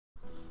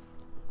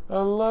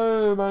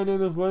Hello, my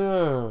name is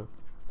Leo.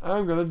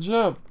 I'm gonna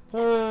jump.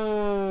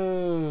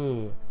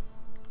 Hey!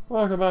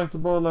 Welcome back to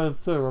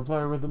Borderlands 2. We're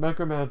playing with the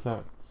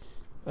Mechromancer.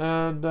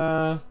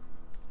 And,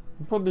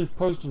 we put these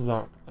posters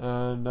up.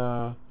 And,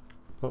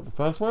 put the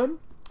first one,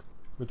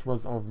 which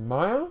was of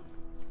Maya.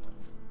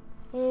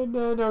 And,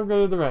 now I'm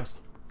gonna do the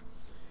rest.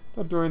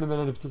 Not doing them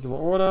in any particular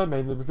order,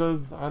 mainly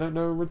because I don't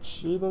know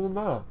which either of them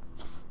are.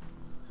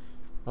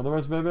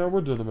 Otherwise, maybe I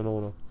would do them in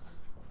order.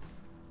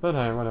 But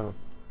hey, whatever.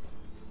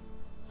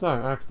 So,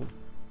 Axton.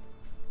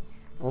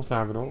 Or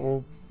Salvador,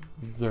 or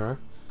Zero.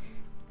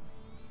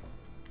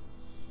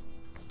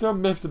 Still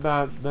miffed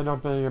about there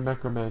not being a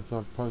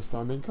Mechromancer poster.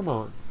 I mean, come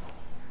on.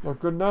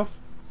 Not good enough?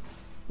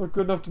 Not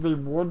good enough to be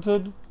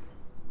wanted?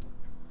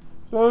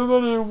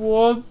 Nobody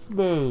wants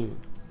me!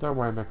 Don't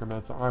worry,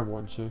 Mechromancer, I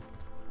want you.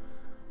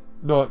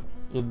 Not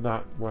in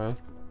that way.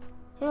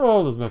 How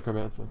old is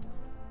Mechromancer?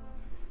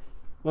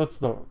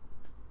 Let's not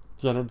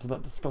get into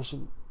that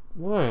discussion.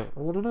 Why? I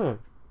want to know.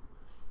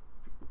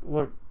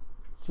 Look,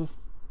 just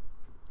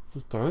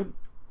don't.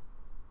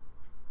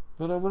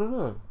 But I want to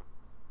know.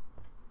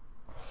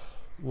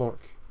 Look.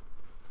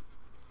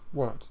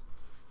 What?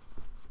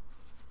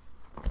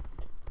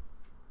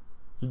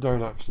 You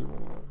don't actually want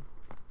to know.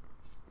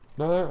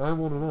 No, I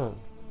want to know.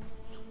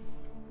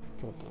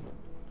 God damn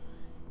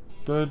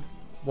it. Good.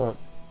 What?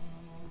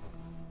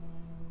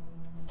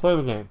 Play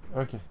the game.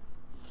 Okay.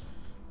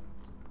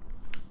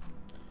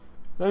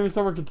 Maybe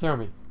someone can tell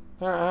me.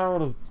 How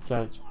old is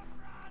Gaige?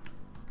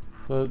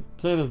 So,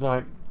 Teen is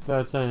like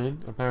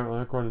 13, apparently,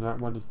 according to that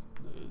one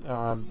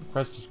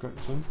quest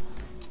description.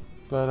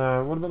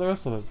 But, what about the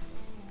rest of them?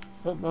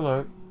 Oh,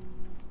 hello.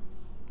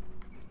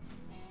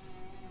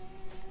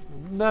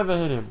 You'll never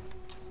hit him.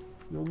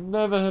 You'll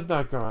never hit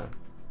that guy.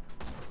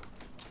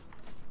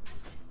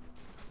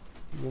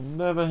 You'll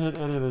never hit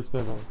any of these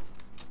people.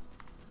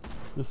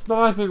 You're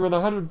sniping with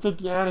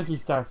 150 anarchy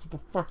stacks. What the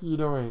fuck are you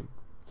doing?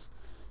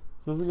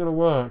 This isn't gonna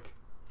work.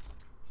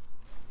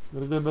 I'm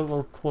gonna get a bit a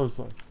little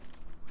closer.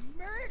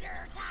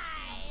 Murder time!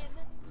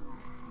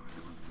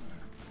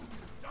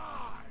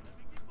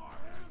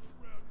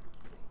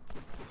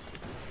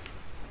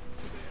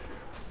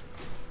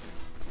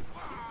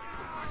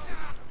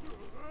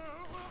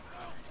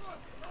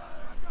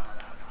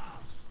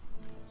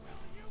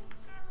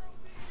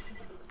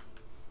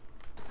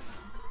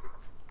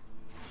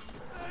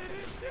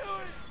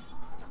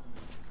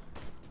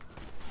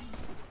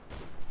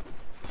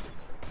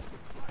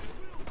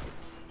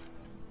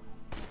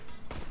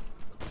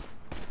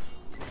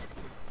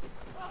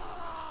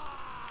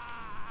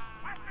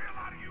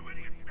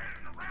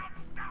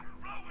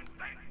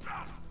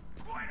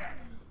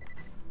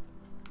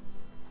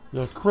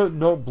 Yeah, quit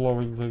not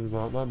blowing things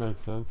up. That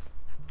makes sense.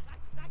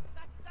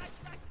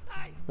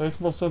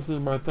 Makes more sense than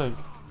you might think.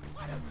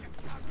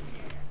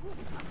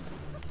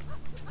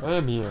 I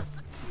am here.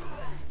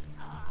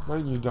 Why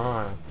don't you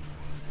die?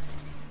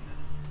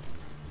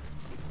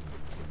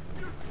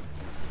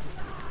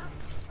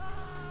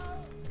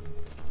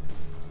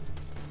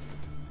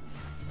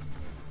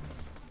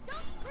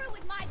 Don't screw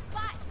with my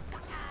butt,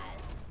 suckers!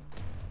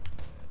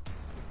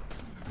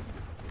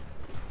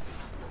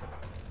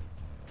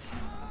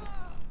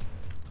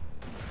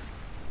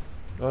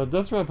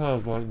 Deathtrap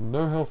has like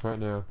no health right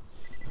now.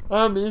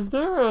 Is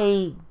there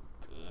a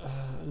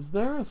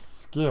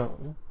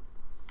skill?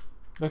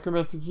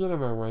 Necromancer, get out of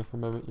my way for a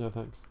moment. Yeah,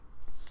 thanks.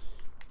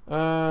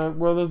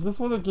 Well, there's this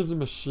one that gives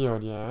him a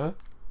shield, yeah,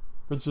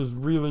 which is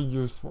really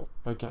useful.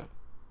 Okay.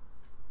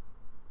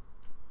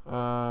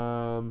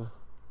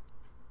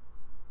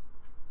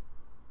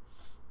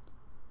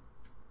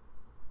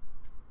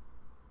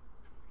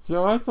 See,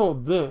 I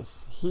thought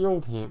this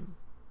healed him.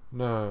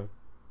 No.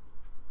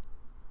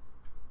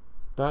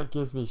 That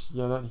gives me,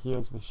 yeah, that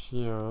heals my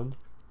shield.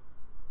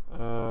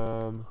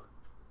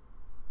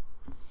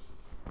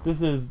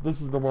 This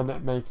is the one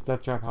that makes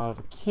Deathtrap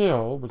harder to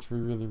kill, which we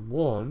really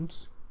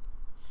want.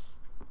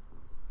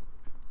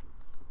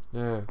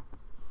 Yeah.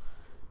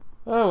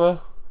 Oh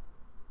well.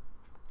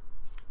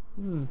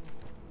 I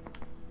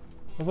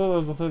thought there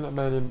was a thing that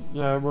made him.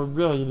 Yeah, well,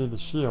 really, you need the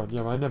shield.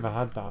 Yeah, but I never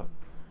had that.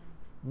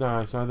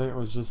 No, so I think it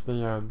was just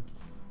the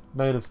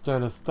made of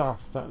sterner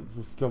stuff. That's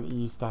the skill that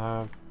you used to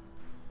have.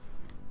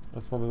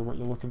 That's probably what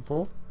you're looking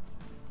for.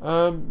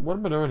 What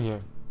am I doing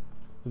here?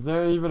 Is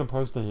there even a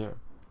poster here?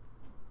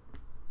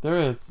 There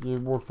is. You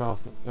walked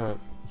past it. Alright.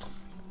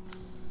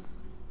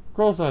 Of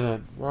course I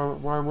did.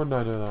 Why wouldn't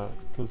I do that?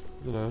 Because,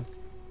 you know.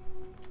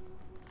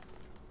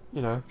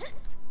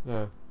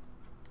 Yeah.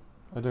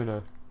 I do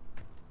know.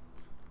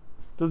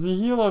 Does he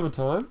heal over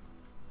time?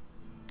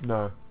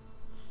 No.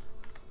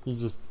 He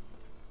just...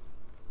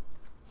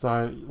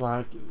 So,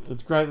 like,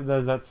 it's great that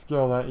there's that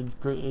skill that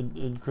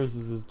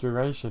increases his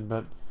duration,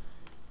 but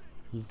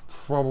he's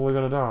probably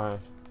gonna die.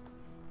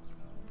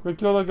 Quick,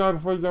 kill that guy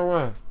before you go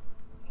away.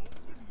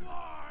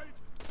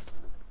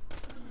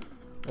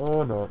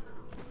 Or not.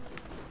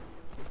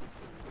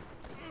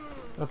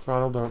 That's fine,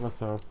 I'll do it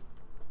myself.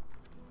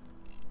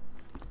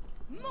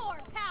 More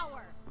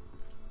power!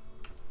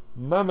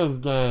 Mama's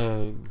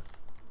gang.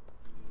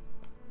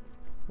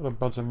 What a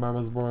bunch of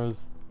mamas,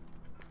 boys.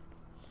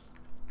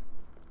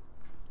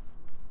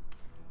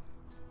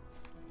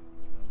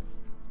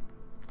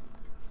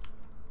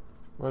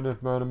 What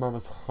if Murder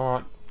Mama's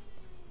hot?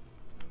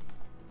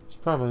 She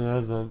probably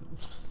isn't.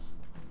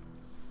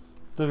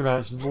 Think about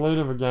it, she's the leader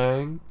of a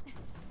gang.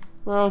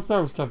 Well,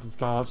 so was Captain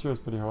Scarlet, she was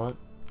pretty hot.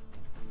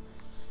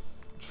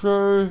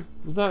 True.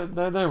 Was that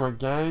they weren't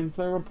gangs,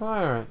 they were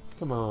pirates.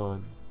 Come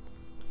on.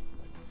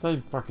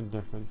 Same fucking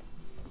difference.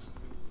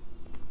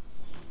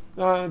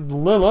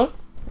 Lilith?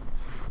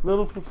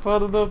 Lilith was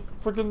part of the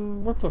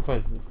freaking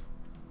what's-her-faces.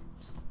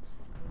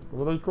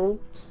 What were they called?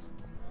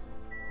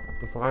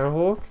 The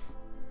Firehawks?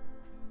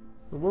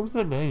 What was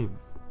their name?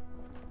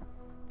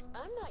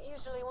 I'm not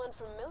usually one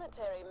for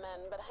military men,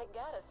 but I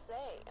gotta say,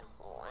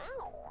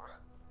 wow.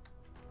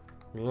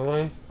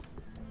 Really?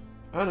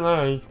 I don't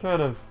know, he's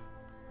kind of...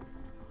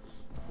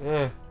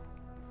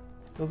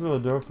 doesn't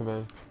really do it for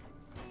me.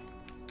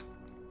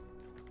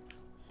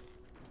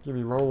 Give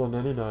me Roland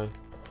any day.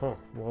 Oh,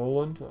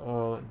 Roland?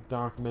 Oh, that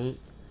dark meat.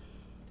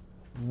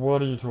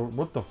 What are you talking...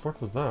 What the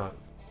fuck was that?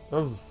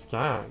 That was a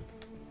skag.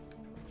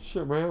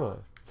 Shit, where am I?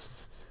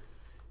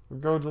 I'm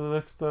going to the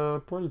next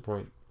pointy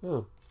point.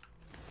 Oh.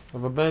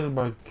 I've abandoned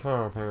my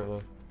car,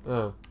 apparently.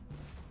 Oh.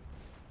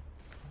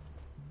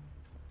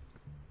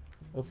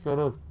 What's going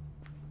on?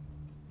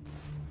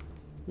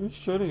 Who's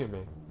shooting at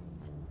me?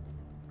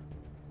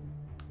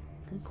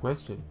 Good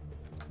question.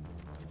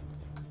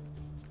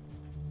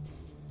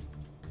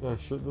 Can I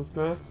shoot this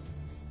guy?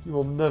 You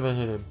will never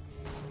hit him.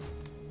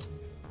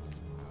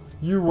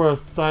 You were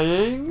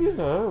saying?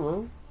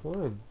 Oh, well,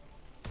 fine.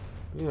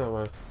 Be that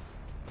way.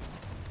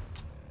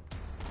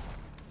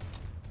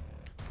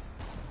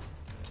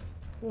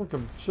 Look,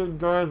 I'm shooting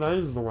guys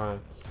ages away.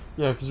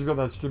 Yeah, because you got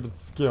that stupid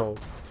skill.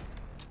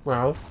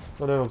 Well,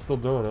 I know I'm still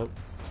doing it.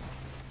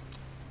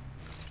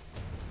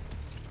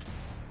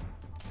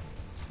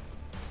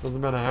 Doesn't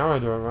matter how I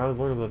do it, right? As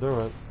long as I do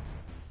it.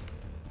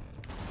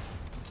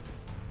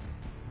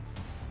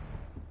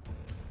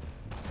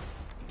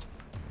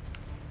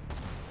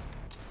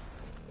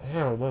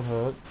 Ow, that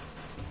hurt.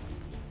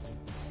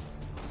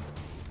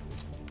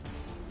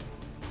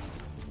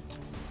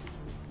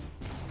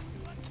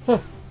 Huh.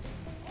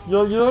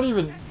 You're not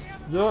even...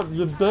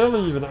 You're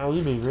barely even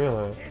aiming,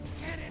 really.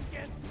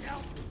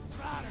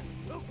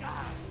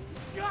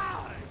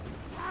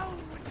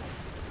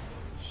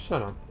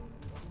 Shut up.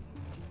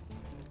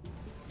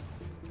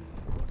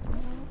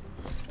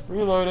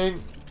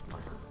 Reloading.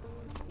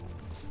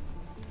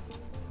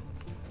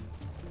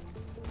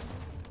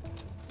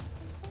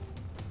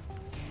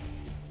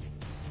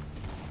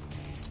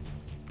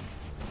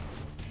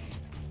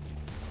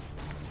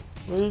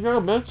 Where you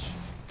go, bitch?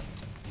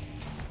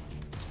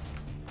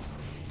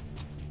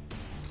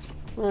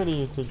 Where do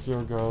you think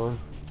you're going?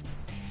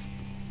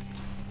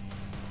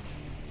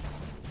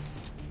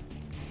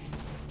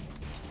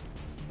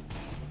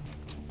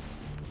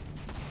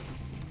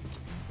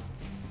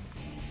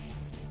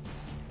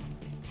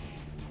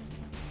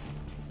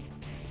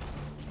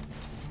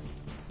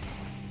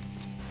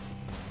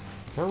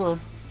 Come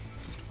on.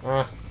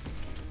 Ah.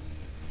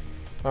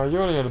 Oh, you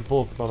only had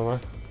bullets, by the way.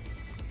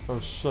 Oh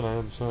shit, I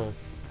am sorry.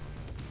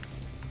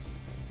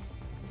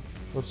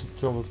 Let's just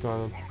kill this guy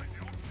then.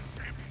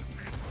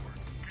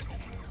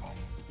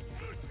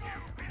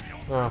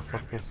 Ah,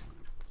 fuck this.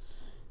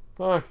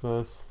 Fuck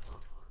this.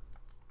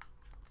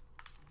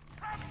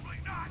 Probably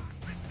not.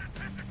 It's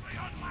statistically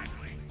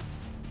unlikely.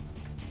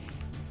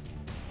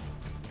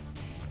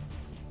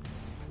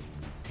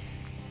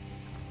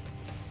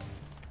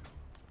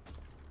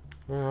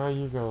 Where are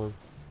you going?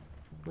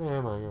 Where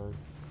am I going?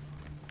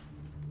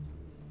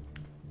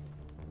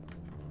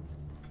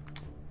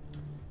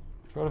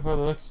 Trying to find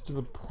the next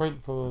stupid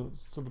point for the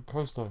stupid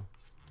poster.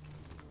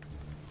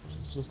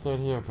 It's just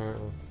down here,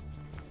 apparently.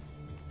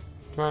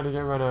 Trying to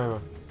get run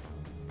over.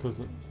 Because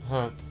it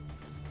hurts.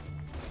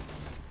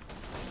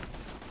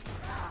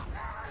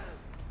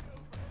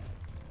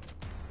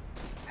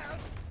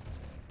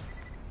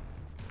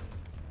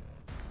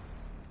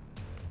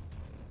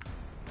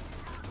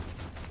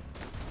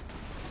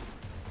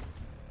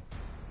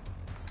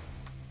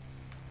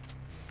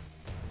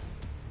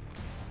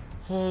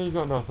 Hey, you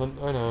got nothing.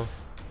 I know.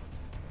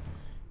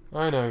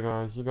 I know,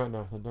 guys. You got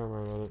nothing. Don't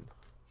worry about it.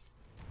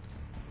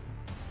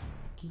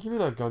 Can you give me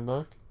that gun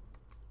back?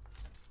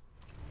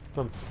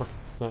 Gun's fucking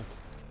sick.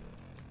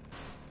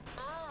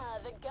 Ah,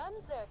 the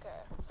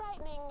Gunzerker.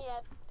 Frightening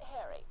yet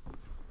hairy.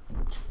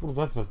 What is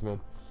that supposed to mean?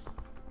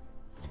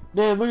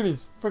 Man, look at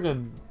his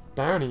friggin'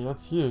 bounty.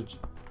 That's huge.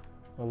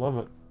 I love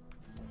it.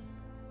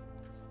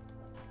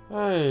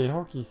 Hey,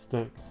 hockey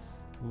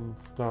sticks and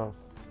stuff.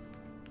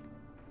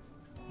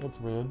 That's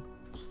weird.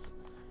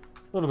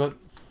 A little bit.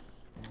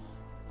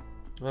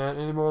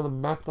 Any more of the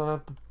map that I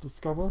have to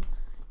discover?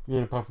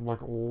 Yeah, apart from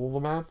like all the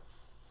map?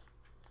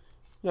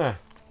 Yeah,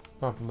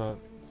 apart from that.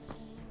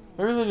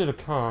 I really need a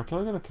car. Can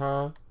I get a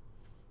car?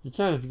 You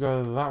can if you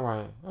go that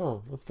way.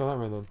 Oh, let's go that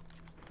way then.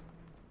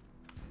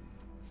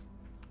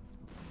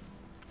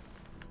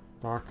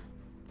 Fuck.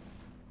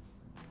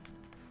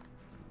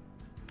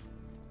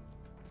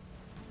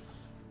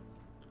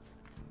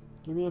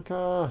 Give me a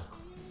car.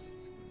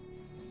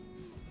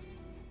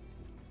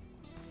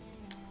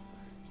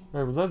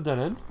 Wait, was that dead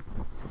end?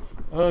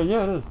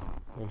 Yeah, it is.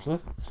 Actually.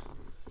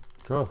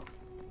 Cool.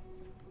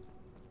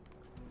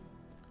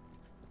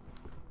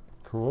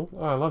 Cool.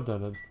 Oh, I love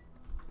dead ends.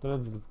 Dead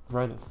ends are the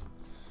greatest.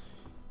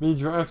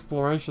 Means your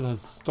exploration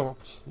has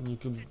stopped, and you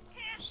can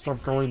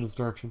stop going this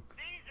direction.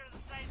 These are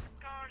the safest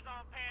cars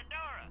on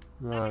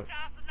Pandora. Right.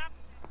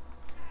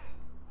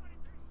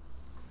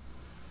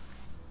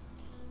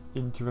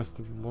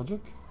 Interesting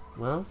logic.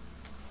 Well,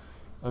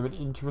 I'm an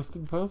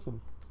interesting person.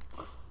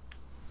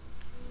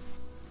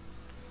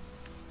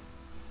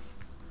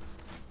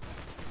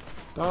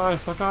 Die,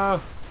 sucker!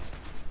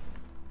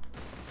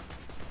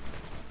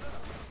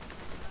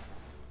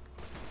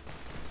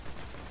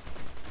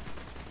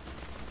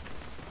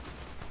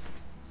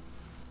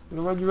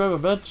 Gonna run you over,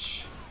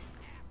 bitch!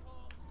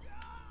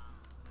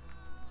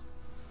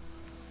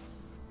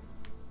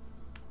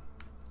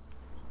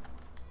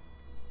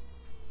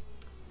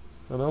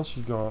 What else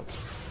you got?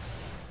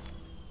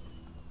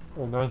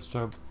 Oh, nice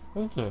jump.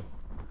 Thank you.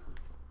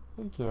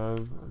 Thank you.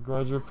 I'm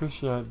glad you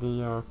appreciate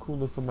the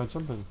coolness of my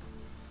jumping.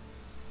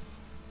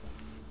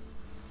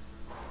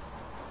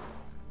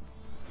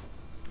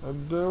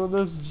 I'm doing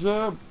this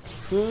jump!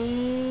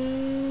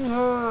 Yee-haw!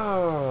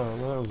 Well,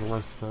 that was a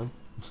waste of time.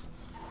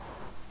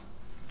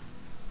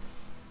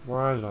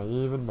 Why did I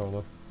even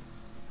bother?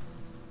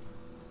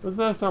 Was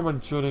there someone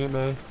shooting at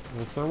me?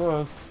 Yes, there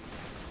was.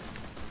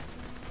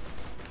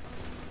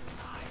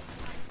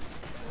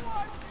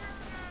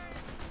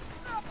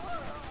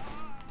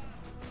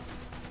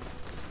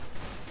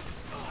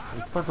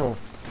 Fuck off.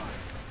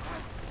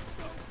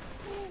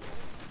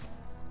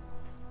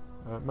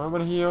 Might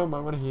want to heal,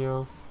 might want to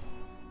heal.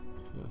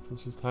 Yes,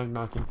 let's just tag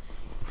back and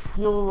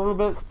heal a little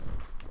bit.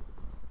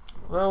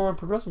 Well, we're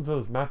progressing to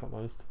this map at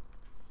least.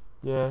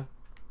 Yeah.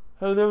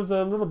 Hey, there was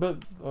a little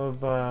bit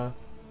of the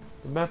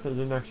map that you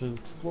didn't actually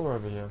explore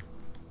over here.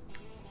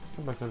 Let's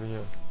come back over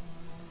here.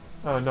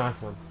 Oh,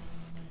 nice one.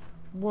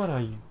 What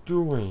are you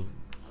doing?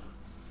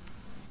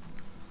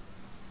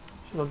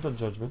 Shut up, don't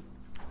judge me.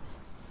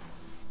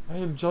 I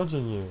am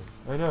judging you.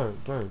 I know,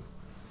 don't.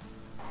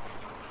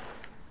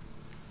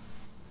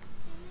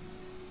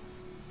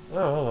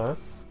 Oh, hello.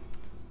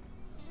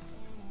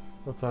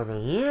 What's over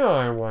here,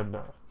 I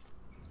wonder?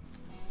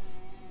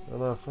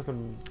 Another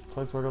fucking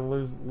place where I'm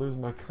gonna lose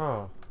my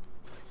car.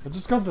 I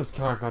just got this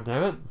car,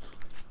 goddammit!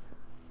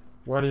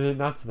 Why do you think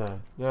that's there?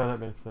 Yeah, that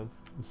makes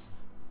sense.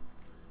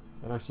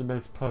 That actually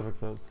makes perfect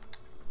sense.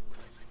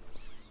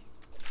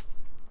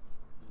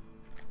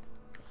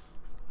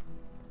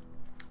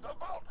 The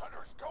Vault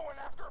Hunter's going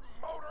after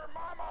Motor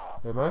Mama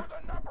Am I?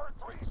 for the number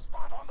 3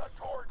 spot on the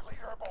Torg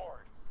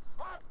leaderboard.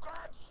 I'm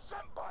glad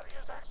somebody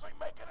is actually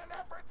making an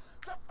effort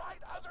to fight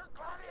other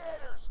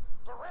gladiators.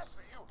 The rest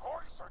of you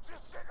horks are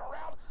just sitting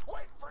around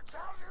waiting for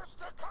challengers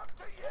to come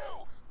to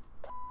you.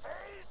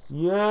 Pussies!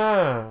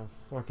 Yeah!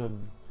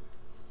 Fucking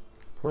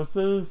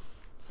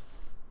pussies.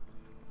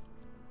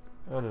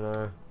 I don't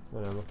know.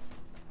 Whatever.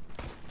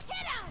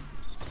 Hit him!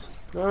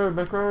 Go,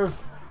 Mechro!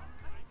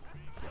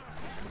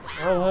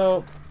 I'll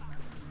help.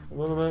 A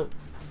little bit.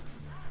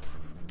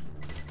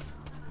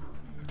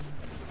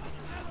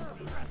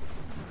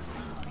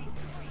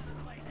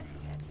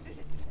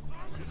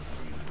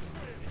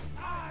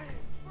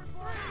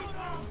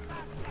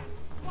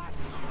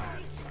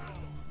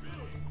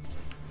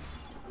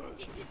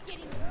 This is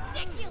getting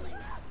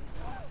ridiculous!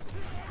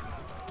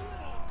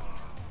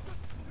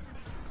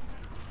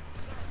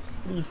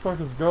 Where you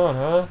fuckers gone,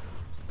 huh?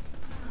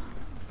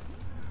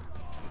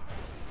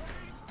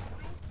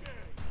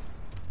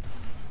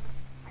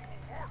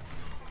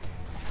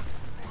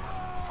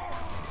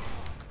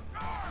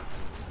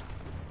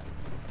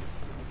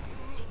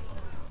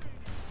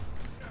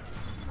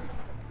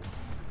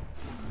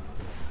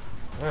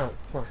 Ow,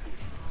 fuck.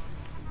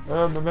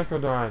 Oh, my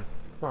Mechro died.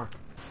 Fuck.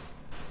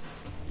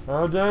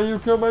 How dare you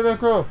kill my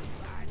Mechro?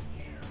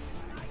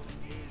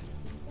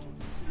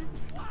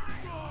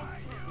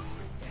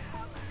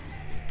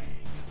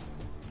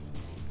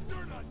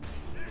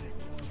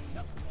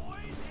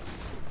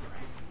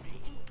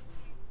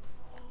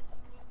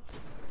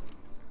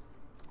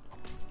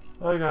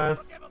 Hi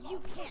guys. You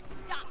can't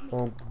stop me!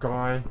 Oh,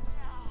 guy.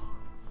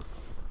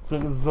 So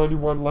there's only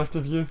one left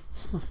of you?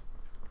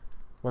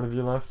 One of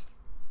you left?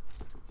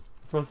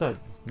 That's what I said.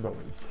 It's not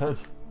what you said.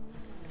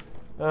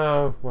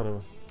 Oh,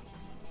 whatever.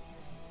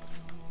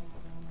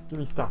 Give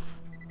me stuff.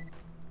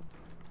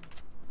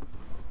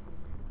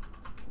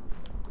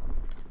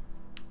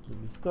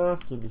 Give me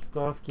stuff, give me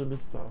stuff, give me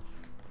stuff.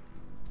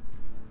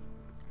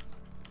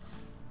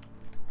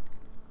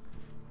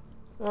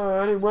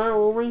 Alrighty,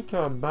 well, when we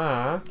come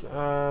back,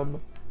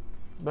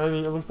 maybe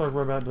it looks like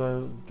we're about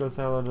to go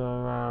say hello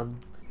to,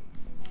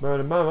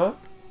 Murder Mama.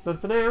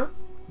 But for now,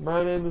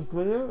 my name is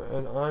Leo,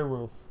 and I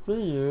will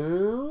see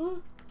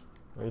you,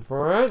 wait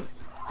for it,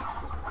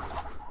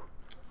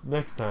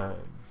 next time.